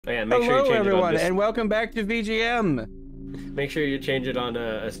Oh yeah, make sure you Hello, change everyone, it on and welcome back to VGM. Make sure you change it on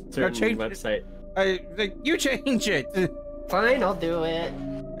a certain website. You change it. Fine, I'll do it.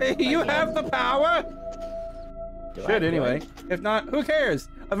 You have the power. Should anyway. If not, who cares?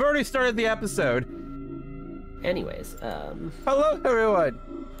 I've already started the episode. Anyways, Hello,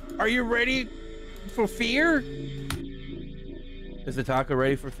 everyone. Are you ready for fear? Is the taco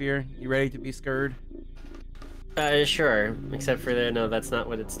ready for fear? You ready to be scared? Sure. Except for no, that's not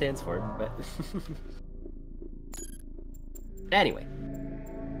what it stands for, but... Anyway.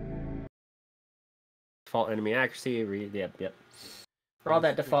 Default enemy accuracy, yep. For all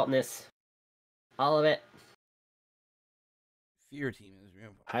that defaultness. All of it. Fear team is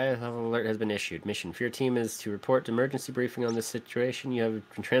real. High level alert has been issued. Mission. Fear team is to report emergency briefing on this situation. You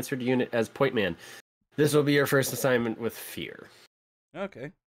have been transferred to unit as point man. This will be your first assignment with Fear.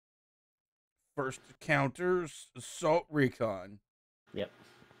 Okay. First encounters, assault recon. Yep.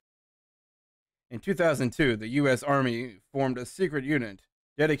 In 2002, the U.S. Army formed a secret unit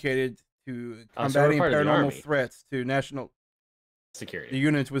dedicated to combating paranormal threats to national security. The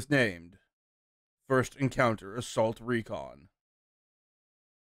unit was named First Encounter Assault Recon.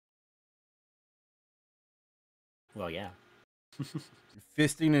 Well, yeah.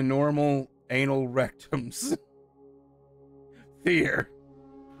 Fisting in normal anal rectums. Fear.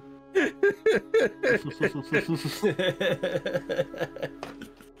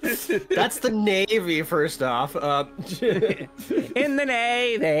 That's the Navy, first off. In the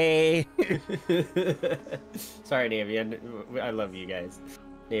Navy. Sorry, Navy. I love you guys.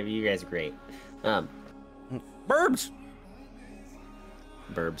 Navy, you guys are great. Burbs.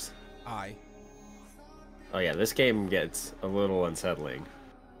 Burbs. Aye. Oh yeah, this game gets a little unsettling,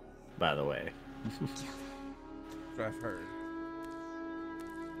 by the way. That's what I've heard.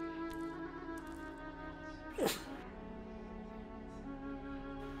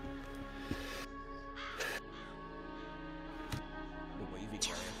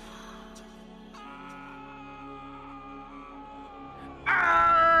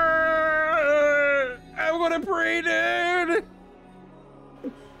 I want to pray, dude.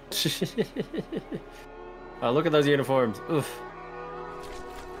 Oh, look at those uniforms. Oof.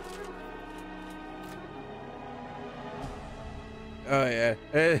 Oh yeah,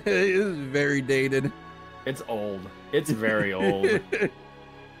 it is very dated. It's old. It's very old. It's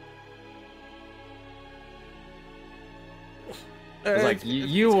like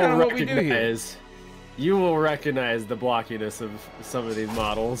you will recognize. You will recognize the blockiness of some of these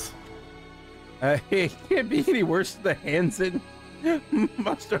models. It can't be any worse than the hands in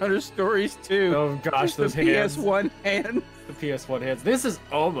Monster Hunter Stories 2. Oh gosh, those the hands. PS1 hands. The PS1 hands. This is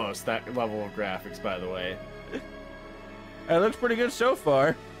almost that level of graphics, by the way. It looks pretty good so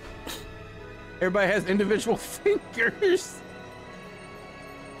far. Everybody has individual fingers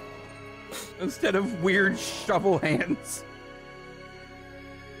instead of weird shovel hands.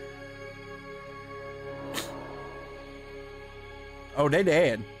 Oh, they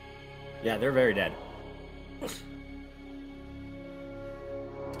dead. Yeah, they're very dead.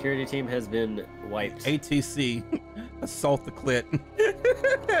 Security team has been wiped. ATC. Assault the clit.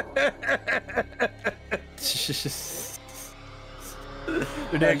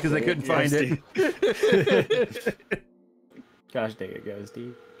 They're dead because they couldn't find it. Gosh dang it,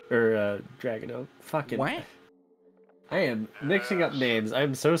 Ghosty. Or, Dragano. Fucking... What? I am mixing up names.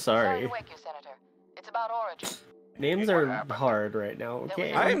 I'm so sorry. Sorry to wake you, Senator. It's about Origin. Names are hard right now,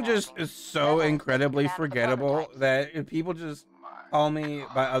 okay? I'm just so incredibly forgettable that people just call me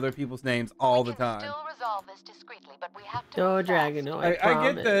by other people's names all the time. Still resolve this discreetly, but we have to No, Dragano,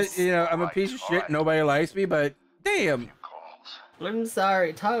 I get that, you know, I'm a piece of shit, nobody likes me, but damn. I'm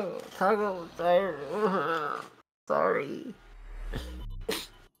sorry, Toggle, sorry.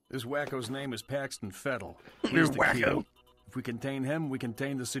 This wacko's name is Paxton Fettel. You're wacko. If we contain him, we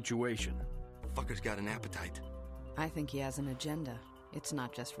contain the situation. Fucker's got an appetite. I think he has an agenda. It's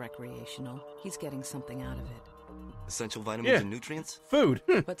not just recreational. He's getting something out of it. Essential vitamins and nutrients? Food.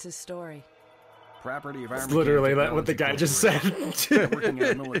 What's his story? Property of It's Army. literally what the guy just said. Working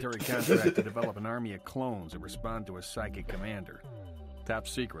on a military contract to develop an army of clones that respond to a psychic commander. Top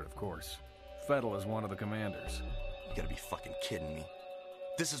secret, of course. Fettel is one of the commanders. You gotta be fucking kidding me.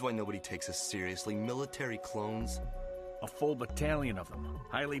 This is why nobody takes us seriously. Military clones. A full battalion of them.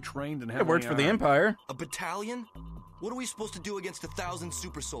 Highly trained and It heavily worked for the armed. Empire. A battalion? What are we supposed to do against 1,000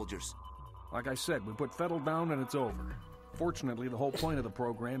 super soldiers? Like I said, we put Fettel down and it's over. Fortunately, the whole point of the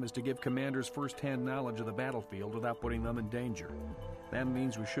program is to give commanders first-hand knowledge of the battlefield without putting them in danger. That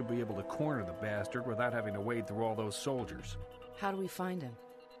means we should be able to corner the bastard without having to wade through all those soldiers. How do we find him?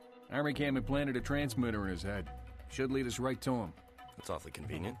 Army cam implanted a transmitter in his head. Should lead us right to him. That's awfully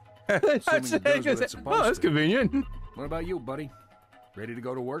convenient. Assuming it does what it's supposed Oh, that's to. convenient. What about you, buddy? Ready to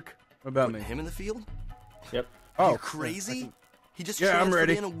go to work? What about Putting me? him in the field? Yep. Oh, You crazy? He just Yeah, I'm transferred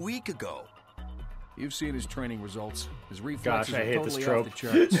ready. in a week ago. You've seen his training results. His Gosh, reflexes I are hate this totally trope. off the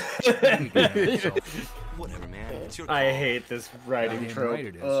charts. He can handle himself. Whatever, man. It's your call. I hate this writing Goddamn trope. right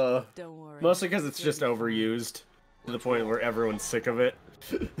it is. Don't worry. Mostly because it's just overused to the point where everyone's sick of it.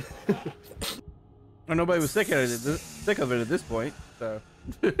 Well, nobody was sick of it at this point. So.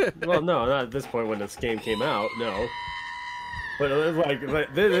 Well, no, not at this point when this game came out, no. But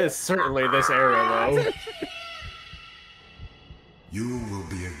like this is certainly this era, though. You will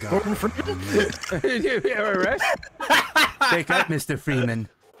be a god. Yeah, right. Wake up, Mr. Freeman.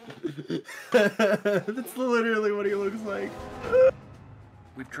 That's literally what he looks like.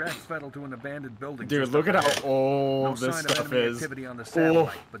 We've tracked Fettel to an abandoned building. Dude, just look up at ahead. how old No this sign of stuff enemy is. activity on the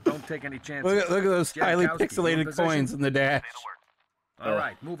satellite, but don't take any chances. Look at those highly Jankowski, you in pixelated position? coins in the dash. All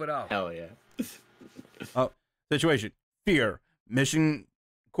right, move it out. Hell yeah. Oh, situation. F.E.A.R. Mission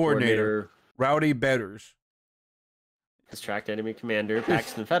coordinator. Rowdy Betters. Has tracked enemy commander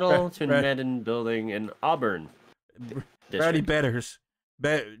Paxton Fettel to an abandoned building in Auburn. Rowdy Betters.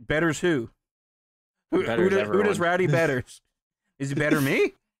 Betters who? Who Betters everyone. does Rowdy Betters? Is he better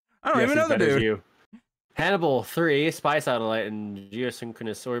me? I don't Yes, even know he the betters dude. you. Hannibal 3 spy satellite in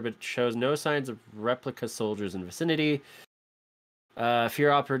geosynchronous orbit shows no signs of replica soldiers in vicinity.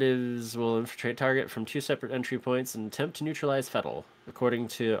 F.E.A.R. operatives will infiltrate target from 2 separate entry points and attempt to neutralize Fettel, according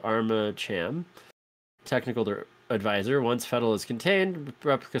to Arma Cham, technical advisor. Once Fettel is contained,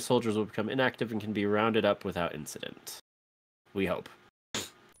 replica soldiers will become inactive and can be rounded up without incident. We hope.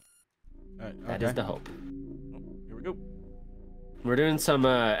 That is the hope. Here we go. We're doing some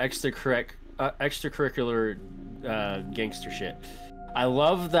extracurricular gangster shit. I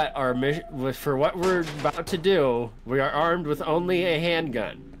love that our mission, for what we're about to do, we are armed with only a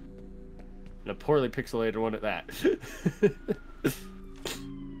handgun. And a poorly pixelated one at that.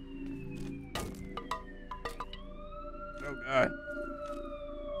 Oh, God.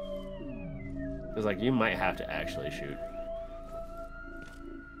 It's like, you might have to actually shoot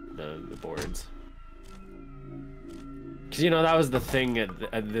the boards. Because, you know, that was the thing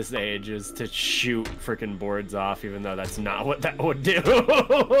at this age, is to shoot freaking boards off, even though that's not what that would do.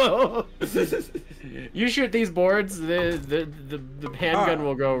 You shoot these boards, the handgun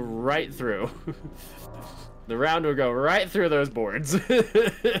will go right through. The round will go right through those boards.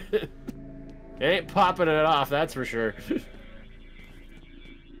 It ain't popping it off, that's for sure.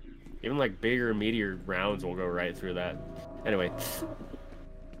 Even like bigger, meatier rounds will go right through that. Anyway.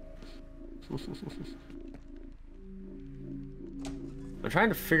 I'm trying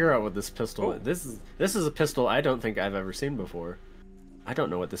to figure out what this pistol is. This is a pistol I don't think I've ever seen before. I don't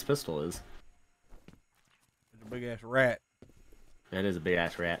know what this pistol is. It's a big ass rat. That is a big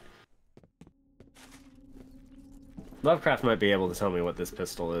ass rat. Lovecraft might be able to tell me what this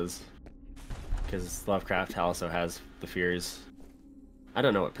pistol is, because Lovecraft also has the fears. I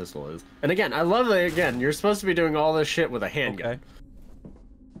don't know what pistol is. And again, I love that, again, you're supposed to be doing all this shit with a handgun. Okay.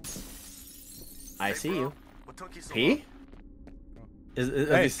 I see you. What took you so P? long?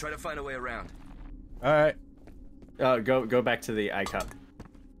 Hey. Try to find a way around. All right. Go back to the iCup.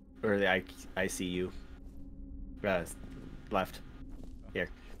 Or the ICU. Left. Here.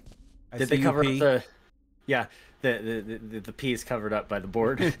 Did they cover up the... Yeah, the P is covered up by the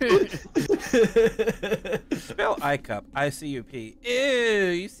board. Spell iCup. ICUP. Ew,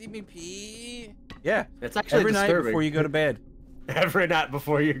 you see me pee? Yeah. It's actually every night disturbing. before you go to bed. Every night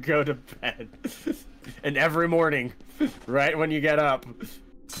before you go to bed. And every morning, right when you get up.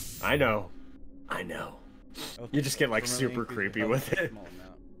 I know. You just get like super creepy with it.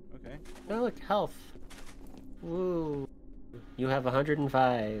 Okay. Oh, look, health. Woo. You have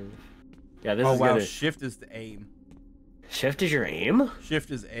 105. Yeah, this is wow, gonna... shift is the aim. Shift is your aim?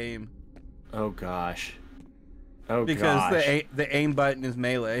 Shift is aim. Oh gosh. Oh because gosh. the aim button is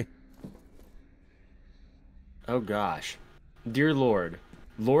melee. Oh gosh. Dear Lord.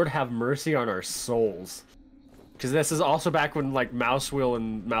 Lord have mercy on our souls. Because this is also back when like mouse wheel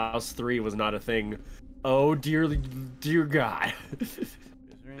and mouse 3 was not a thing. Oh dear God. Is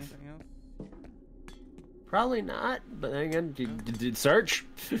there anything else? Probably not, but then again, search.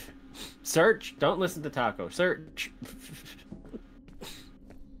 Search. Don't listen to Taco. Search.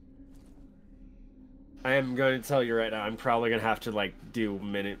 I am going to tell you right now, I'm probably going to have to like do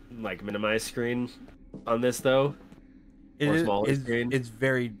minimize screen on this though. Or smaller screen. It's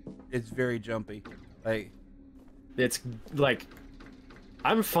very jumpy. Like, it's like,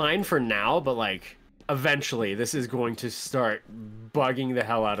 I'm fine for now, but like eventually this is going to start bugging the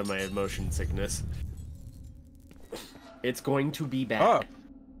hell out of my motion sickness. It's going to be bad. Oh.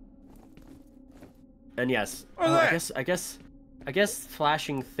 And yes, I guess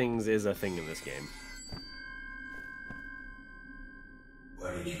flashing things is a thing in this game.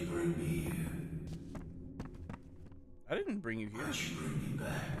 Why did you bring me here? I didn't bring you here. Why'd you bring me back?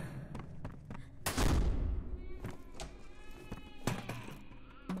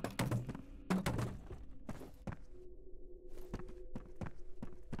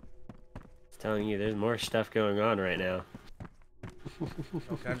 Telling you, there's more stuff going on right now. All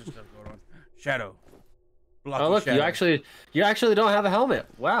kinds of stuff going on. Shadow. Blocky Oh look, shadow. you actually don't have a helmet.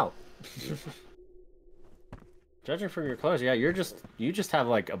 Wow. Judging from your clothes, yeah, you just have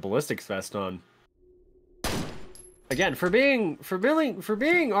like a ballistics vest on. Again, for being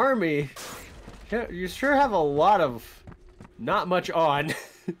army, you sure have a lot of not much on,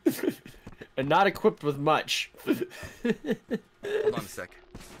 and not equipped with much. Hold on a sec.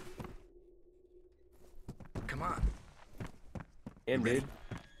 Come on. And dude,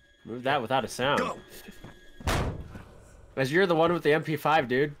 move that without a sound. Go. As you're the one with the MP5,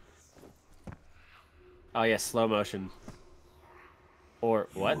 dude. Oh yeah, slow motion. Or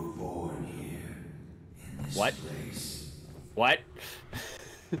what? You were born here in this What? place. What?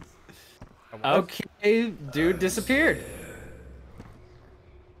 Okay, dude disappeared.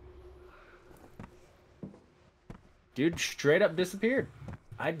 Dude straight up disappeared.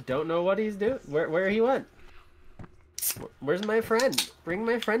 I don't know what he's doing. Where he went. Where's my friend? Bring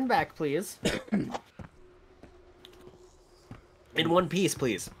my friend back, please. In one piece,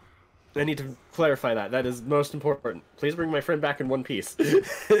 please. I need to clarify that. That is most important. Please bring my friend back in one piece.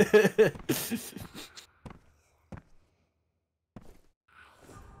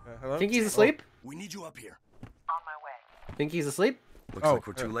 Hello? Think he's asleep? We need you up here. On my way. Think he's asleep? Looks like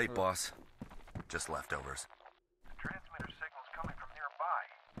we're too late, boss. Just leftovers. The transmitter signal's coming from nearby.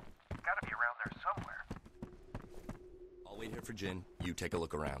 Gotta be around there somewhere. I'll wait here for Jin. You take a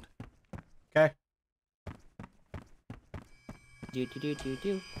look around. Okay. Do.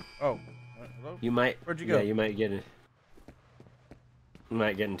 Oh. Hello? You might. Where'd you go? Yeah, you might get it. You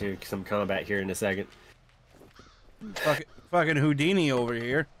might get into some combat here in a second. Fucking Houdini over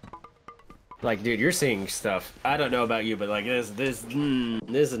here. Like, dude, you're seeing stuff. I don't know about you, but like this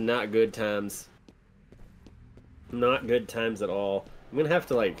is not good times. Not good times at all. I'm gonna have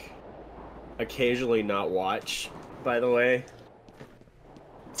to like occasionally not watch. By the way,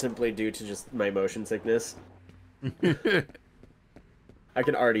 simply due to just my motion sickness. I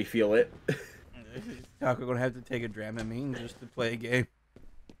can already feel it. Taco gonna have to take a Dramamine just to play a game.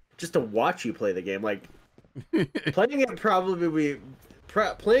 Just to watch you play the game, like playing it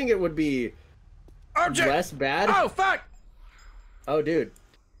would be less bad. Oh fuck! Oh, dude,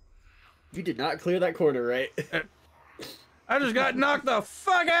 you did not clear that corner, right? I just got knocked the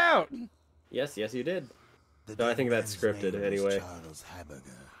fuck out. Yes, you did. No, I think that's scripted anyway. Charles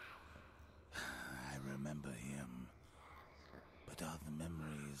Haberger. I remember him. But are the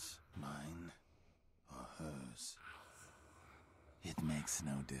memories mine or hers? It makes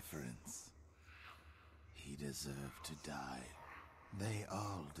no difference. He deserved to die. They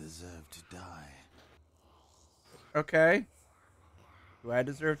all deserve to die. Okay. Do I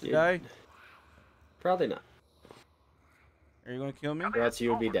deserve to die? Probably not. Are you gonna kill me? Or else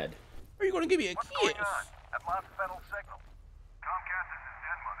you would be dead. Are you gonna give me a What's kiss? going on? I've lost Fennel's signal. Comcast, this is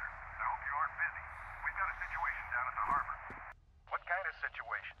Den Mother. I hope you aren't busy. We've got a situation down at the harbor. What kind of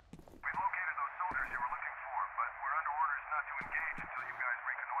situation? We located those soldiers you were looking for, but we're under orders not to engage until you guys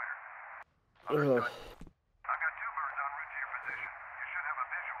reconnoiter. Understood. I've got 2 birds en route to your position. You should have a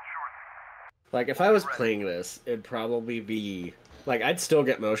visual shortly. Like, if I was playing this, it'd probably be like I'd still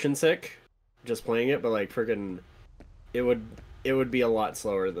get motion sick just playing it, but like friggin' it would be a lot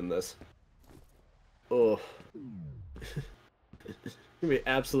slower than this. Oh. To be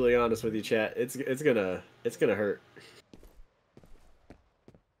absolutely honest with you, chat, it's gonna hurt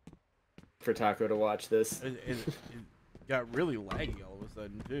for Taco to watch this. It got really laggy all of a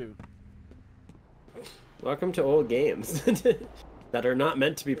sudden too. Welcome to old games that are not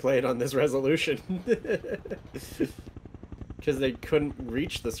meant to be played on this resolution. Because they couldn't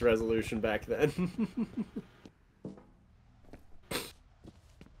reach this resolution back then.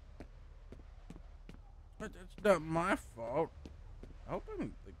 But that's not my fault. I hope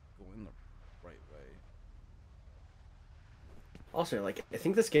I'm like going the right way. Also, like, I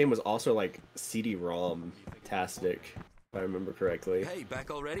think this game was also like CD-ROM tastic, if I remember correctly. Hey,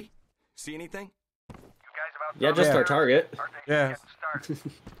 back already? See anything? You guys about Yeah, just Yeah. our target. Our day's Yeah. getting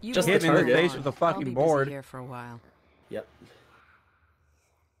started. You Just boys the are target. gone. Face with a fucking I'll be board. busy here for a while. Yep.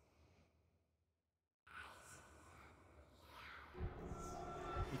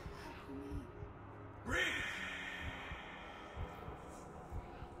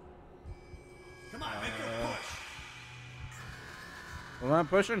 Well, I'm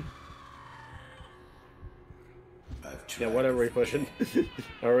pushing. Yeah, whatever we're pushing.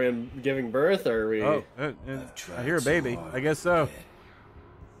 Are we giving birth, or are we... Oh, I hear a baby. I guess so.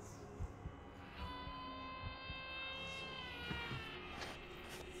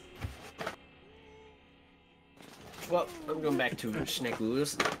 Well, I'm going back to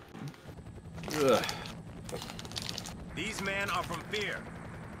Schneckloos. Ugh. These men are from F.E.A.R.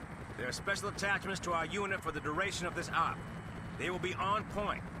 They're special attachments to our unit for the duration of this op. They will be on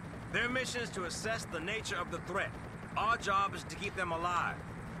point. Their mission is to assess the nature of the threat. Our job is to keep them alive.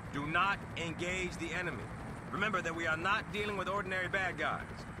 Do not engage the enemy. Remember that we are not dealing with ordinary bad guys.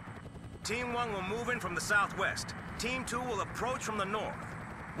 Team 1 will move in from the southwest. Team 2 will approach from the north.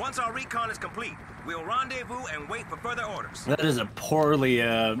 Once our recon is complete, we'll rendezvous and wait for further orders. That is a poorly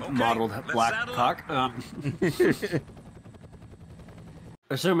modeled Black Hawk.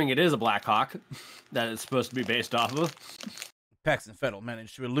 Assuming it is a Black Hawk that it's supposed to be based off of. Paxton Fettel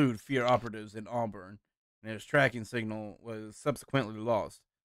managed to elude F.E.A.R. operatives in Auburn, and his tracking signal was subsequently lost.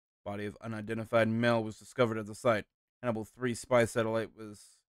 Body of unidentified male was discovered at the site. Hannibal 3 spy satellite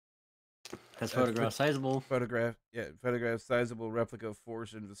has photographed sizable sizable replica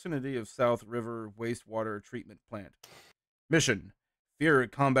force in vicinity of South River wastewater treatment plant. Mission: F.E.A.R.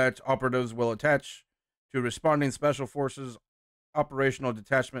 combat operatives will attach to responding special forces operational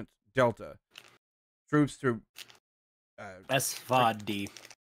detachment Delta. Troops to S.V.A.D.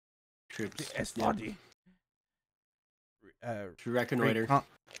 troops. S.V.A.D. To reconnoiter.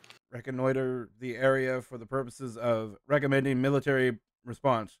 Reconnoiter the area for the purposes of recommending military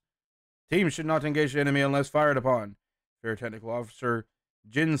response. Teams should not engage the enemy unless fired upon. F.E.A.R. Technical Officer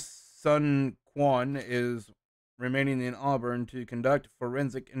Jin Sun Quan is remaining in Auburn to conduct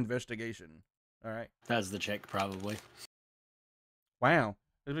forensic investigation. All right. That's the chick, probably. Wow.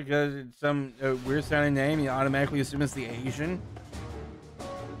 Just because it's some weird sounding name, you automatically assume it's the Asian?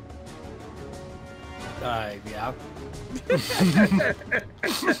 Yeah.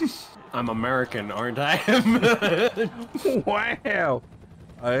 I'm American, aren't I? Wow.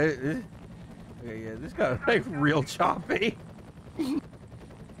 Okay, yeah, this got like real choppy.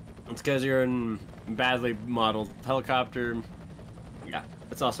 It's because you're in badly modeled helicopter. Yeah,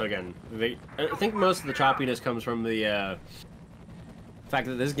 it's also, again, I think most of the choppiness comes from the fact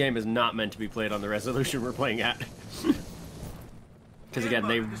that this game is not meant to be played on the resolution we're playing at. Because again,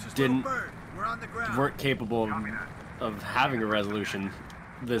 they weren't capable of having a resolution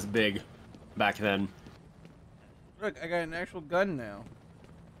this big back then. Look, I got an actual gun now.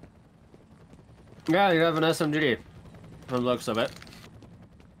 Yeah, you have an SMG, from the looks of it.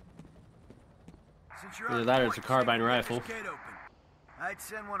 Either that or it's a carbine rifle. I'd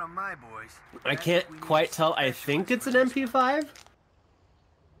send one of my boys. I can't quite tell. I think it's an MP5?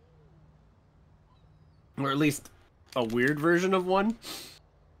 Or at least a weird version of one.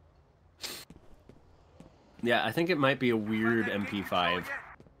 Yeah, I think it might be a weird MP5.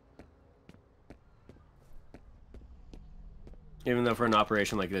 Even though for an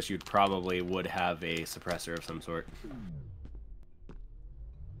operation like this, you'd probably would have a suppressor of some sort.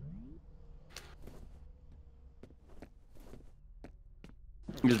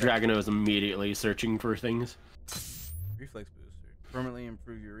 Because Dragono is immediately searching for things. Reflex booster. Permanently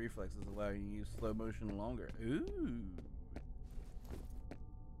improve your reflexes, allowing you to use slow motion longer. Ooh.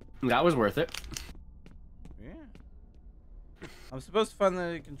 That was worth it. Yeah. I'm supposed to find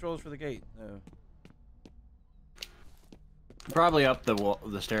the controls for the gate, though. Probably up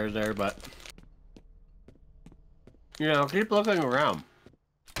the stairs there, but you know, keep looking around.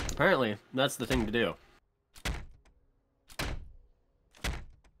 Apparently, that's the thing to do.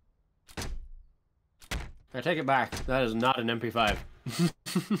 I take it back. That is not an MP5.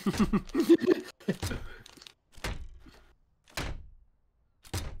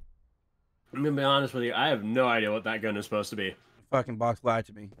 I'm gonna be honest with you. I have no idea what that gun is supposed to be. The fucking box lied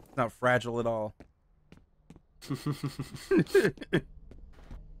to me. It's not fragile at all. You're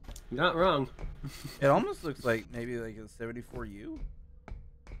not wrong. It almost looks like maybe like a 74U.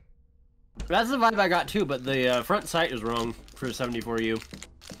 That's the vibe I got too, but the front sight is wrong for 74U.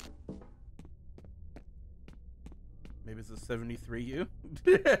 Maybe it's a 73U.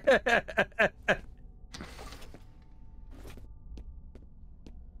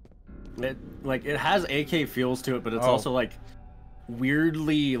 It has AK feels to it, but it's also like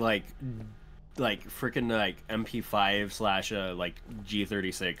weirdly like freaking like MP5 slash like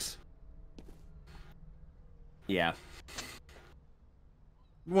G36. Yeah.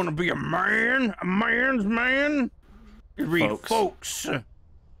 You want to be a man? A man's man? You read folks.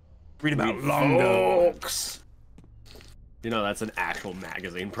 Read about Longo. Folks. You know, that's an actual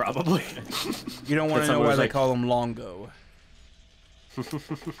magazine, probably. You don't want That to know someone why was they like- call them Longo.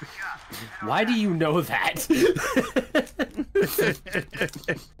 Why do you know that?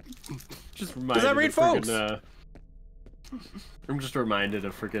 Just reminded. I read of friggin', folks. I'm just reminded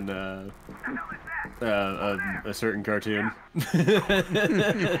of freaking a certain cartoon.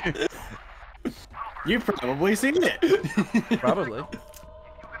 You've probably seen it. Probably.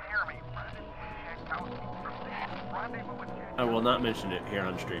 I will not mention it here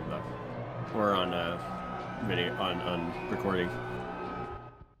on stream though, or on video on recording.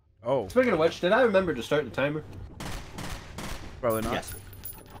 Oh, Speaking of which, did I remember to start the timer? probably not. Yes.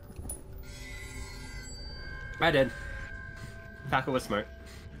 I did. Taco was smart.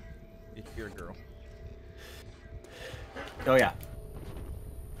 It's your girl. Oh yeah.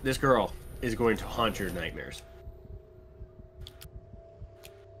 This girl is going to haunt your nightmares.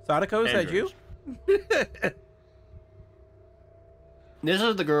 Sadako, is that you? This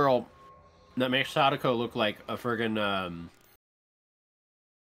is the girl that makes Sadako look like a friggin'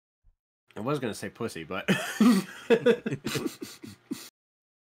 I was gonna say pussy, but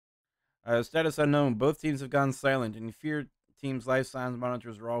Status unknown. Both teams have gone silent, and F.E.A.R. team's life signs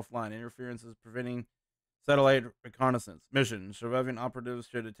monitors are offline. Interference is preventing satellite reconnaissance mission. Surviving operatives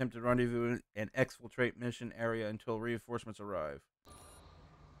should attempt to rendezvous and exfiltrate mission area until reinforcements arrive.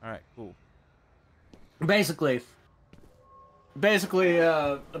 All right, cool. basically,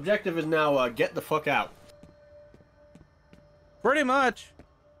 objective is now get the fuck out. Pretty much.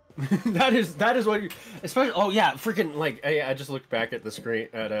 that is what you, especially. Oh yeah, freaking like I just looked back at the screen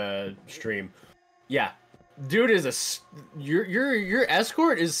at stream. Yeah, dude is your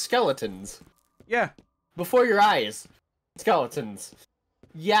escort is skeletons Yeah. before your eyes. Skeletons.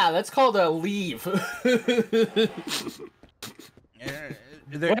 Yeah, that's called a leave.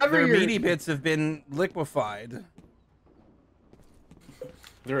 Their meaty bits have been liquefied.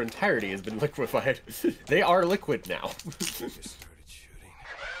 Their entirety has been liquefied. They are liquid now.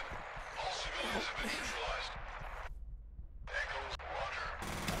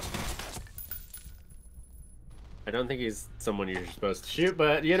 I don't think he's someone you're supposed to shoot,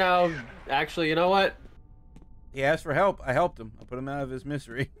 but you know, actually, you know what? He asked for help. I helped him. I put him out of his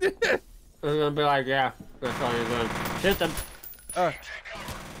misery. I'm gonna be like, yeah, that's all you're doing. Shoot them.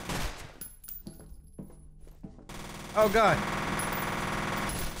 Oh God.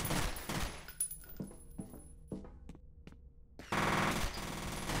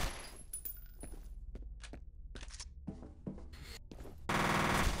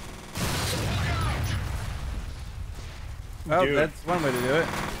 Well, Dude. that's one way to do it.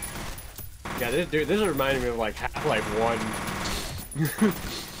 Yeah, this is reminding me of like Half-Life 1.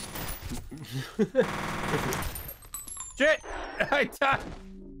 Shit! I died.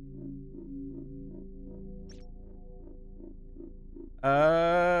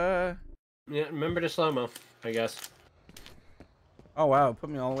 Yeah, remember the slow-mo, I guess. Oh wow, put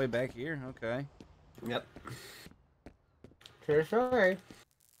me all the way back here. Okay. Yep. Sure, sorry.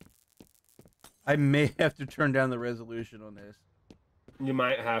 I may have to turn down the resolution on this. You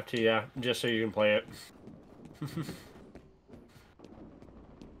might have to, yeah, just so you can play it.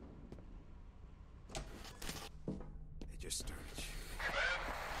 They just started shooting.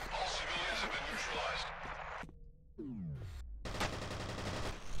 All civilians have been neutralized.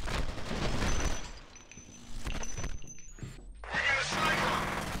 We get a sniper!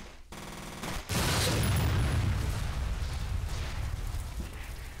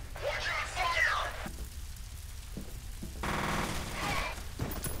 Watch out, fire!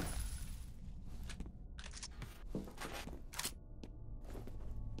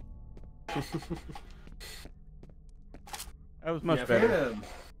 That was much Yeah, better.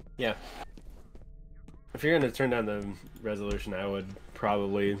 Yeah. If you're gonna turn down the resolution, I would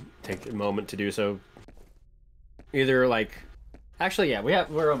probably take a moment to do so. Either like, actually, yeah,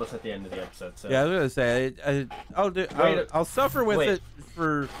 we're almost at the end of the episode. So Yeah, I was gonna say I'll suffer with it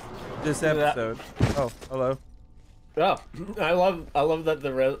for this episode. Oh, hello. Oh, I love that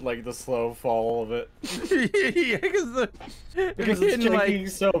the slow fall of it Yeah, because because it's changing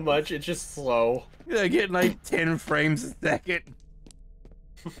so much. It's just slow. Getting like 10 frames a second.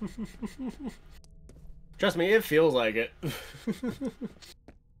 Trust me, it feels like it.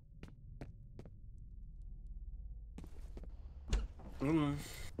 Mm.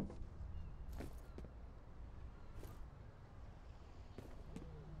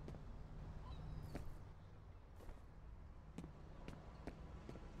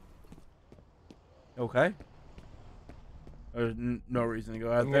 Okay. There's no reason to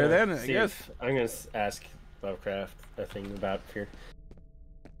go out there then, I guess. I'm gonna ask Lovecraft a thing about here.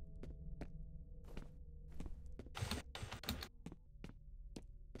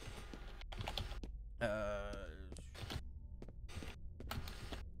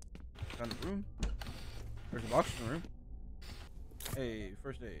 Found a room. There's a box in the room. Hey,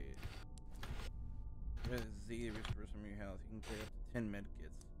 first aid. There's Z restores some of your health. You can carry up to 10 med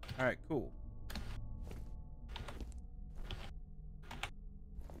kits. Alright, cool.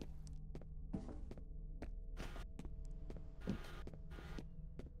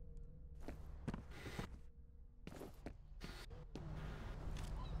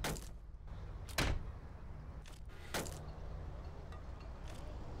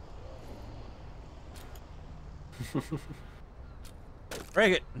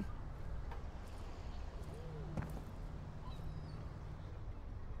 Break it.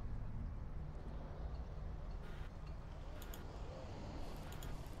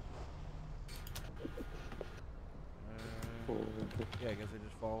 Yeah, I guess I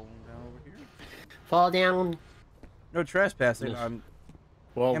just fall down over here. Fall down. No trespassing. I'm.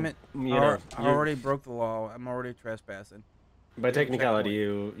 Well, Damn it. you I know, already broke the law. I'm already trespassing. by technicality,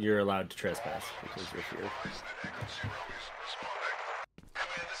 you're allowed to trespass because you're here. Echo 0 is responding.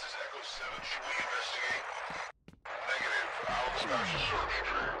 Command, this is Echo 7. Should we investigate? Negative. I'll dispatch a search.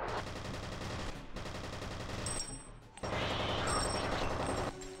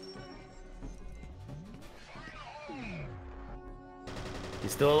 You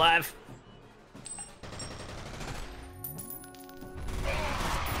still alive?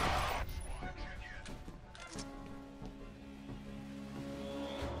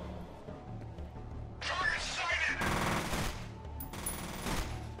 Target sighted!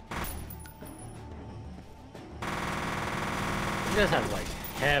 You guys have like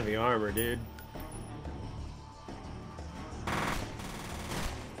heavy armor, dude.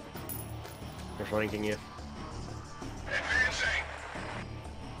 They're flanking you. Advancing!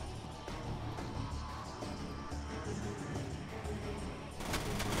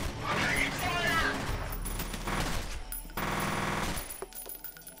 I'm taking fire!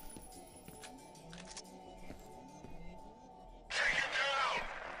 Take him down!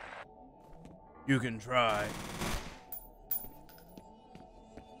 You can try.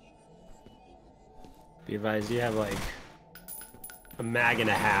 Be advised, you have like a mag and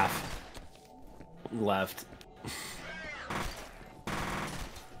a half left.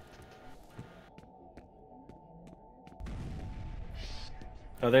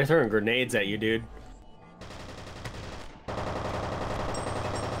 Oh, they're throwing grenades at you, dude.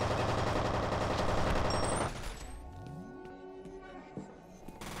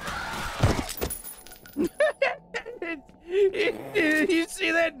 You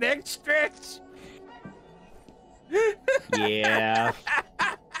see that neck stretch? Yeah.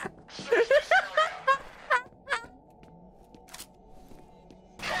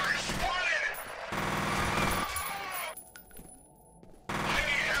 Target spotted! I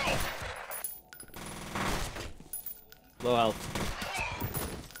need help! Low health.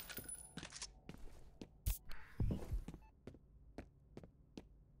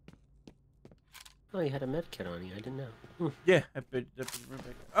 Oh, you had a med kit on you. I didn't know. Hmm. Yeah.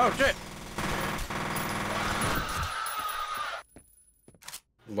 Oh shit!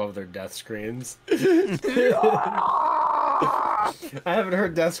 Love their death screams. I haven't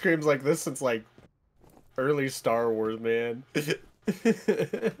heard death screams like this since like early Star Wars, man.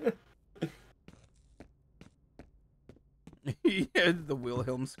 Yeah, the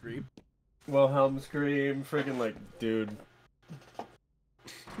Wilhelm scream. Wilhelm scream, freaking like, dude.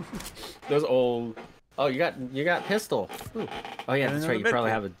 Those old. Oh, you got pistol. Ooh. Oh yeah, that's right. You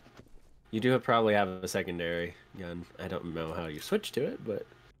probably have a. You do probably have a secondary gun. I don't know how you switch to it, but.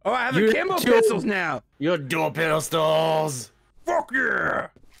 Oh, I have a camo pistols now. You have dual pistols. Fuck yeah!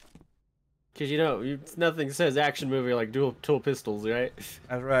 Cause you know, nothing says action movie like dual pistols, right?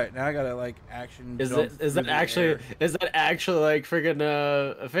 That's right. Now I gotta like action. Is that actually like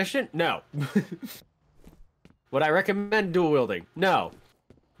friggin' efficient? No. Would I recommend dual wielding? No.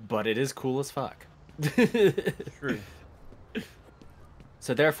 But it is cool as fuck. True.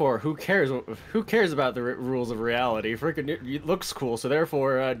 So therefore, who cares? Who cares about the rules of reality? Freaking, it looks cool, so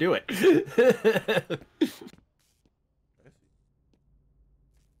therefore, do it.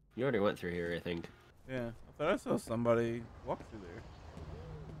 You already went through here, I think. Yeah, I thought I saw somebody walk through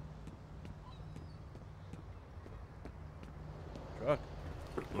there. Truck.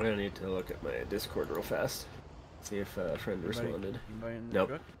 I need to look at my Discord real fast. See if a friend responded. Anybody in the Nope.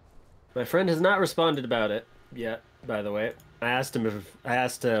 truck? My friend has not responded about it yet, by the way. I asked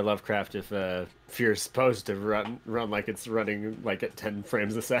Lovecraft if F.E.A.R is supposed to run like it's running like at 10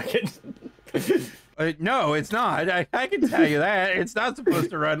 frames a second. No, it's not. I can tell you that. It's not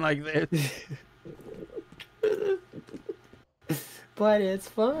supposed to run like this. But it's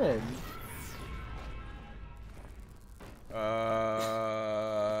fun.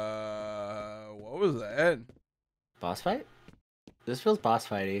 was that? Boss fight? This feels boss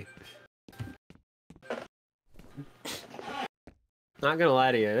fighty. Not gonna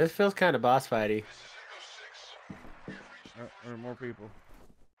lie to you, this feels kind of boss fighty. There are more people.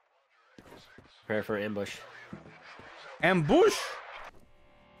 Prepare for ambush. Ambush?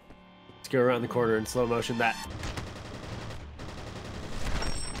 Let's go around the corner in slow motion. That.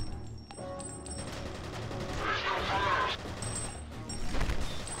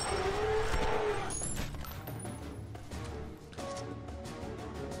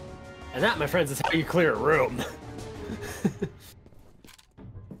 And that, my friends, is how you clear a room.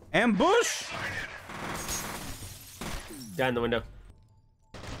 Ambush? Down in the window.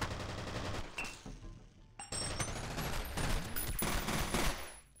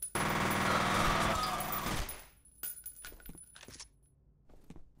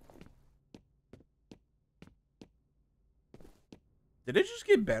 Did it just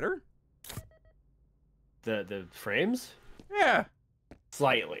get better? The frames? Yeah.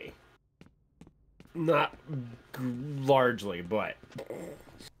 Slightly. Not largely, but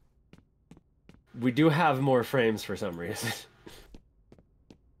we do have more frames for some reason.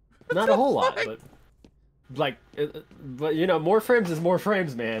 Not a whole lot, but like, but you know, more frames is more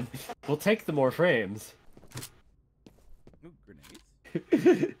frames, man. We'll take the more frames. Ooh,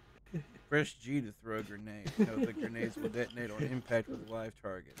 grenades. Press G to throw a grenade. Note that grenades will detonate on impact with a live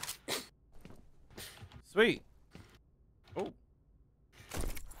target. Sweet. Oh.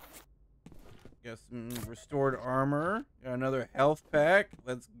 Got some restored armor. Got another health pack.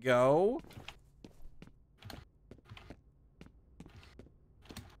 Let's go.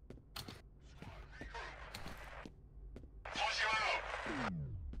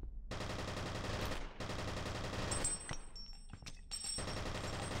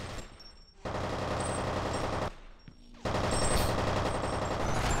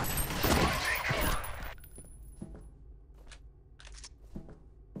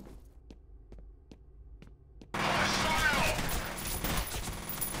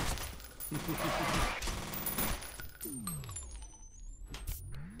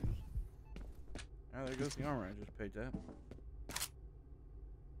 Oh, there goes the armor. I just paid that.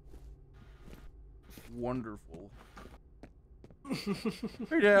 Wonderful.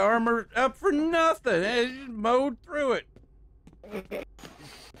 Paid that armor up for nothing. I just mowed through it.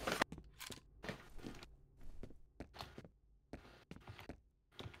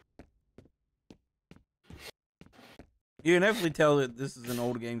 You can definitely tell that this is an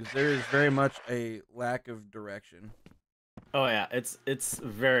old game because there is very much a lack of direction. Oh yeah, it's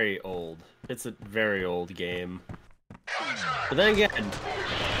very old. It's a very old game. But then again,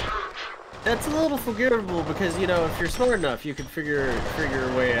 that's a little forgivable because, you know, if you're smart enough, you can figure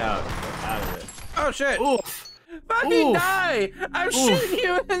your way out of it. Oh shit! Oof! Fucking Oof. die! I'm Oof. shooting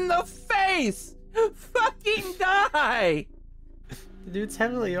you in the face! Fucking die! The dude's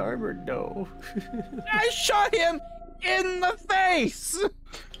heavily armored, though. I shot him in the face!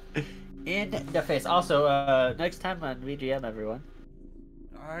 In the face. Also, next time on VGM, everyone.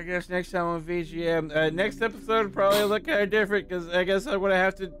 I guess next time on VGM. Next episode will probably look kind of different because I guess I'm gonna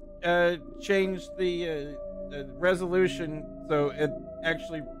have to change the resolution so it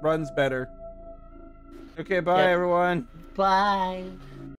actually runs better. Okay, bye everyone. Bye.